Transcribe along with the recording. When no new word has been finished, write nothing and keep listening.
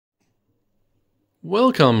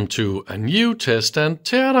Welcome to a new test and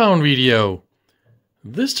teardown video.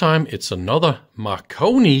 This time it's another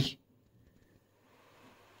Marconi.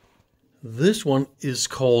 This one is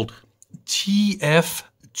called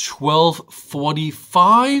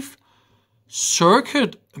TF1245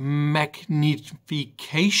 circuit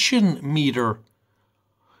magnification meter.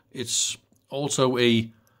 It's also a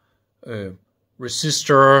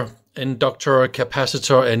resistor, inductor,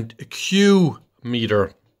 capacitor and Q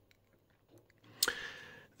meter.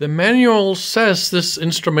 The manual says this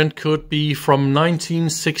instrument could be from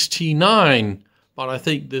 1969, but I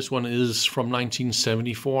think this one is from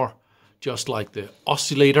 1974, just like the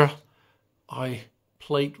oscillator I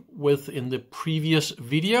played with in the previous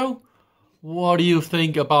video. What do you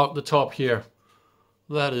think about the top here?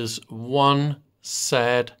 That is one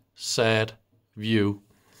sad view.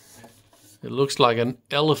 It looks like an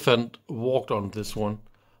elephant walked on this one.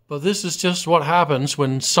 But this is just what happens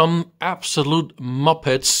when some absolute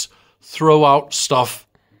muppets throw out stuff.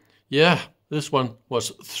 Yeah, this one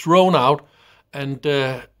was thrown out and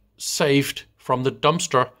saved from the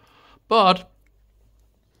dumpster. But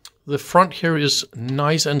the front here is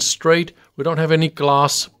nice and straight. We don't have any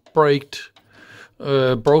glass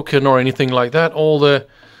broken or anything like that. All the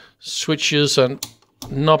switches and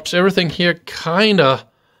knobs, everything here kinda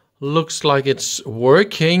looks like it's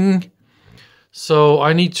working. So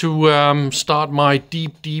I need to start my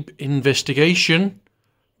deep investigation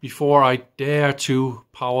before I dare to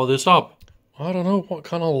power this up. I don't know, what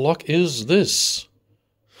kind of luck is this?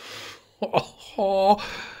 Oh,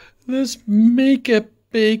 this make a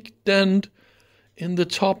big dent in the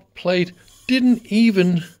top plate. Didn't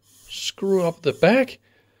even screw up the back.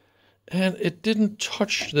 And it didn't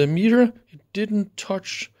touch the meter. It didn't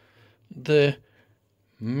touch the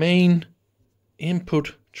main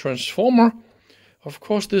input transformer. Of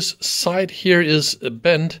course, this side here is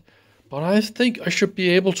bent, but I think I should be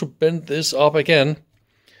able to bend this up again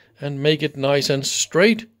and make it nice and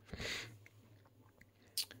straight.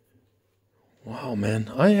 Wow,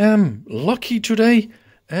 man, I am lucky today.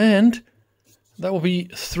 And that will be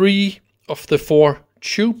 3 of the 4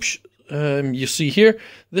 tubes you see here.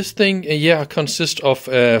 This thing, consists of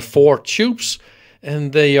 4 tubes,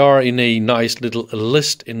 and they are in a nice little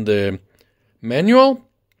list in the manual.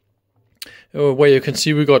 Where you can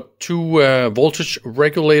see we got 2 voltage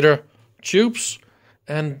regulator tubes,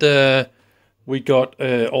 and we got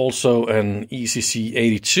also an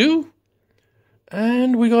ECC82,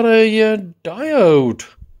 and we got a diode.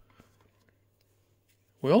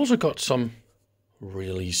 We also got some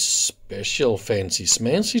really special fancy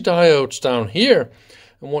smancy diodes down here,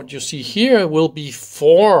 and what you see here will be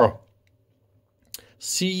 4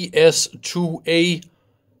 CS2A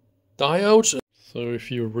diodes. So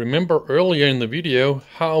if you remember earlier in the video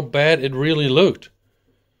how bad it really looked,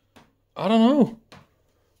 I don't know.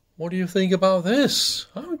 What do you think about this?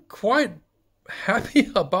 I'm quite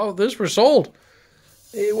happy about this result.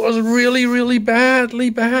 It was really badly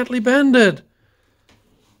bended.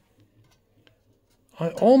 I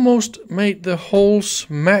almost made the holes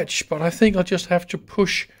match, but I think I'll just have to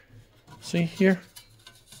push. See here?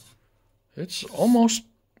 It's almost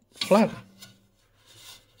flat.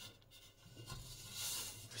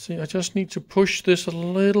 See, I just need to push this a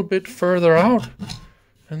little bit further out,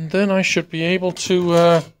 and then I should be able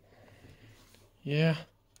to,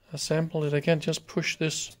 assemble it again. Just push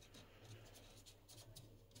this.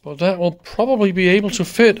 But that will probably be able to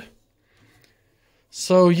fit.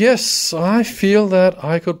 So yes, I feel that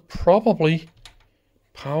I could probably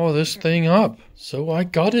power this thing up. So I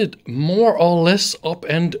got it more or less up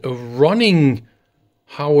and running.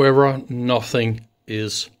 However, nothing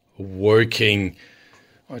is working.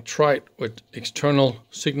 I tried with external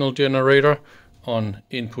signal generator on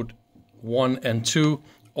input 1 and 2,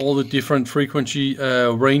 all the different frequency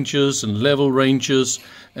ranges and level ranges.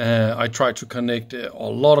 I tried to connect a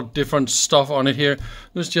lot of different stuff on it here.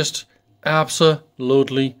 There's just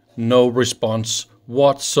absolutely no response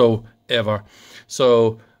whatsoever.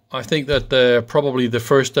 So I think that probably the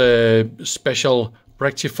first special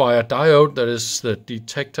rectifier diode, that is the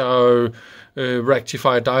detector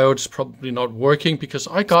rectifier diode, is probably not working, because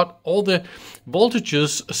I got all the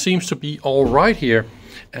voltages seems to be all right here.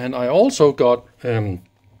 And I also got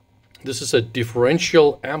this is a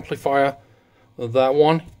differential amplifier, that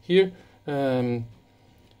one here, the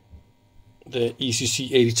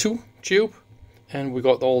ECC82 tube, and we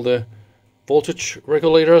got all the voltage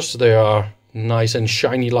regulators. They are nice and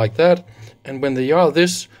shiny like that, and when they are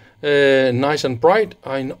this nice and bright,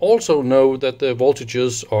 I also know that the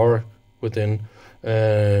voltages are within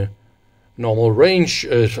normal range.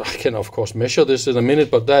 I can of course measure this in a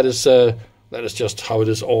minute, but that is just how it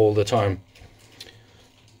is all the time.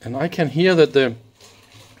 And I can hear that the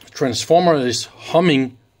transformer is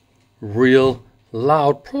humming real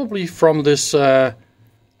loud, probably from this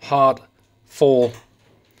hard fall.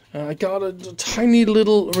 I got a tiny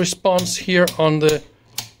little response here on the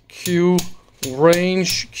Q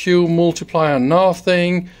range, Q multiplier,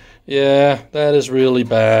 nothing. Yeah, that is really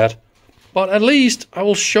bad. But at least I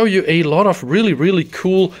will show you a lot of really, really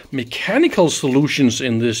cool mechanical solutions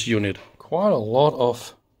in this unit. Quite a lot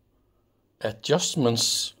of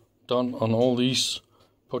adjustments done on all these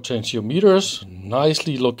potentiometers.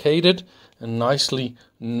 Nicely located and nicely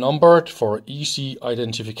numbered for easy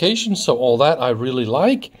identification. So all that I really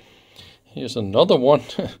like. Here's another one.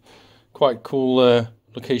 Quite cool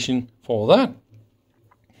location for that.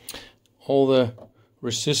 All the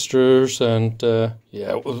resistors and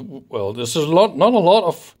yeah, well, there's not a lot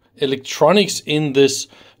of electronics in this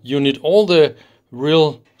unit. All the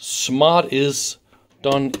real smart is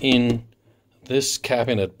done in this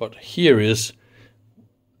cabinet, but here is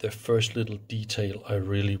the first little detail I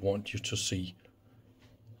really want you to see.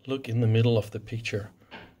 Look in the middle of the picture.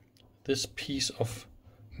 This piece of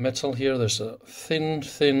metal here, there's a thin,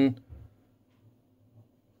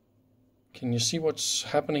 can you see what's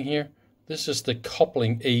happening here? This is the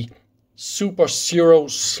coupling, a super zero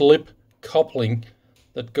slip coupling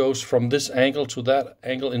that goes from this angle to that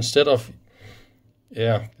angle instead of,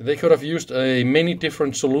 yeah, they could have used many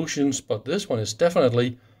different solutions, but this one is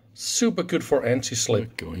definitely super good for anti-slip.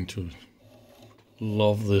 We're going to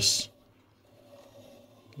love this.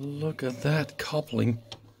 Look at that coupling.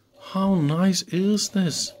 How nice is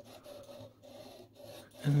this?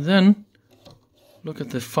 And then look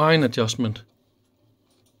at the fine adjustment.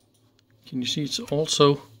 Can you see it's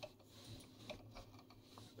also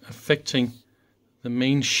affecting the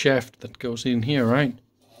main shaft that goes in here, right?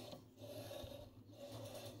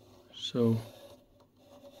 So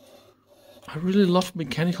I really love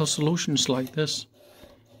mechanical solutions like this.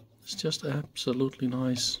 It's just absolutely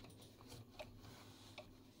nice.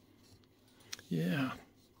 Yeah,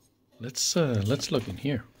 let's look in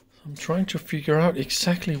here. I'm trying to figure out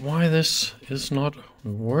exactly why this is not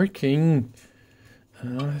working.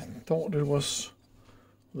 I thought it was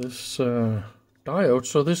this diode.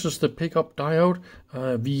 So this is the pickup diode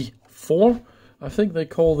V4. I think they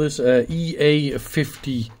call this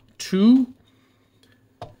EA52.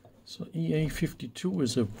 So EA52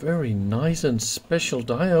 is a very nice and special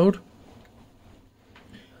diode.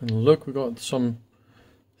 And look, we got some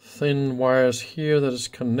thin wires here that is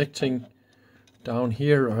connecting down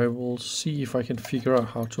here. I will see if I can figure out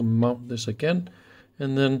how to mount this again.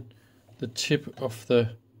 And then the tip of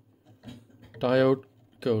the diode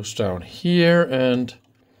goes down here, and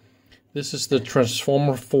this is the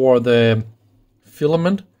transformer for the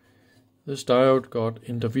filament. This diode got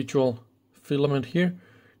individual filament here,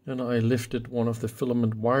 and I lifted one of the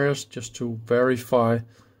filament wires just to verify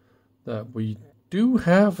that we do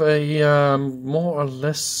have a more or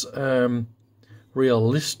less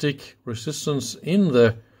realistic resistance in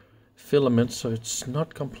the filament, so it's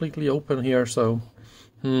not completely open here. So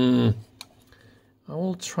I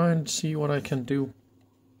will try and see what I can do.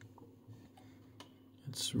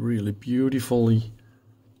 It's really beautifully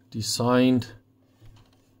designed,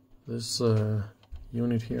 this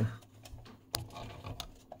unit here.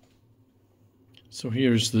 So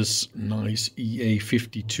here's this nice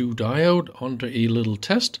EA52 diode under a little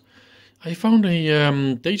test. I found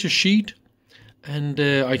a data sheet, and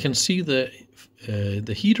I can see the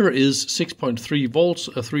heater is 6.3 volts,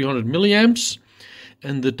 300 milliamps.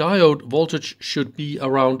 And the diode voltage should be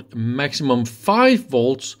around maximum 5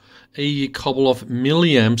 volts, a couple of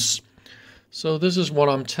milliamps. So this is what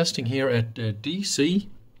I'm testing here at DC.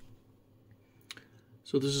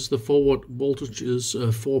 So this is the forward voltage is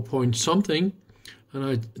 4 point something. And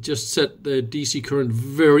I just set the DC current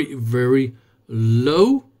very, very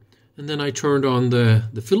low. And then I turned on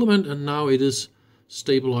the filament, and now it is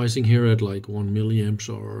stabilizing here at like 1 milliamps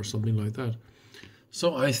or something like that.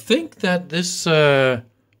 So I think that this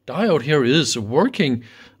diode here is working.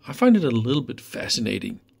 I find it a little bit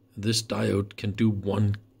fascinating. This diode can do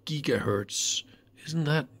 1 gigahertz. Isn't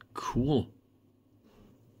that cool?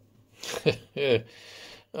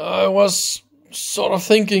 I was sort of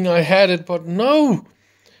thinking I had it, but no,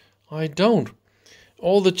 I don't.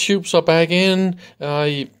 All the tubes are back in.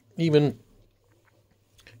 I even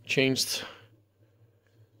changed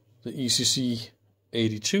the ECC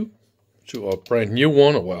 82 to a brand new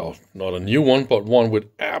one. Well, not a new one, but one with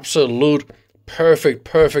absolute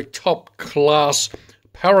perfect top class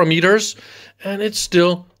parameters, and it's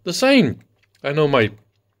still the same. I know my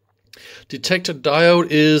detector diode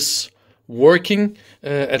is working,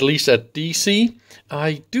 at least at DC.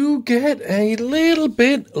 I do get a little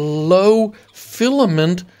bit low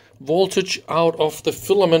filament voltage out of the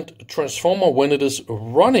filament transformer when it is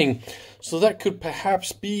running. So that could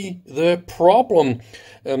perhaps be the problem.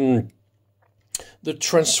 The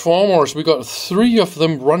transformers, we got 3 of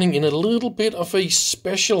them running in a little bit of a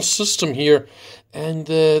special system here, and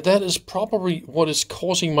that is probably what is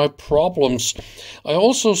causing my problems. I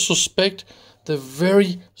also suspect the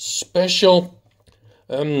very special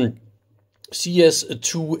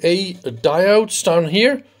CS2A diodes down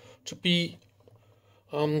here to be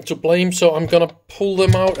to blame, so I'm gonna pull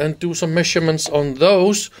them out and do some measurements on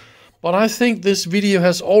those. But I think this video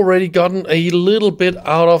has already gotten a little bit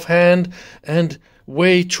out of hand and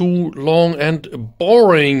way too long and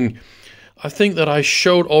boring. I think that I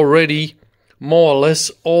showed already more or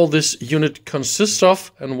less all this unit consists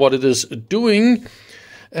of and what it is doing.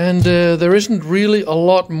 And there isn't really a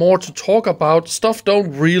lot more to talk about. Stuff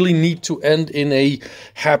don't really need to end in a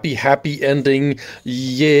happy ending.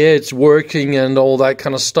 Yeah, it's working and all that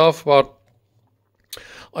kind of stuff. But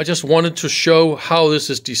I just wanted to show how this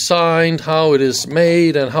is designed, how it is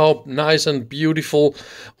made, and how nice and beautiful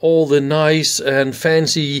all the nice and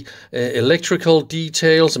fancy electrical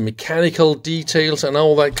details and mechanical details and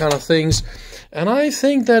all that kind of things. And I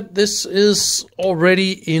think that this is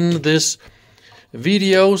already in this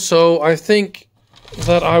video, so I think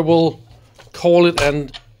that I will call it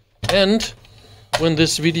an end when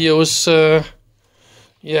this video is it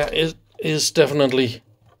is definitely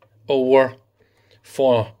over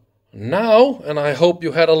for now, and I hope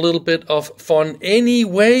you had a little bit of fun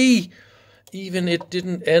anyway, even it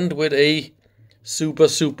didn't end with a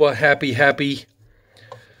super happy.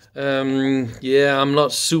 Yeah, I'm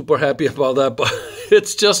not super happy about that, but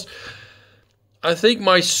it's just, I think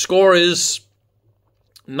my score is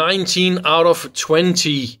 19 out of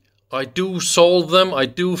 20. I do solve them, I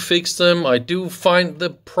do fix them, I do find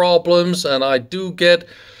the problems, and I do get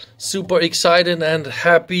super excited and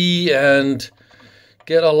happy and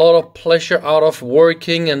get a lot of pleasure out of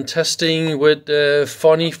working and testing with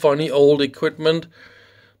funny old equipment.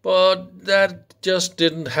 But that just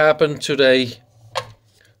didn't happen today.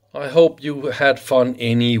 I hope you had fun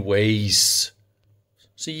anyways.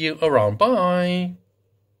 See you around. Bye.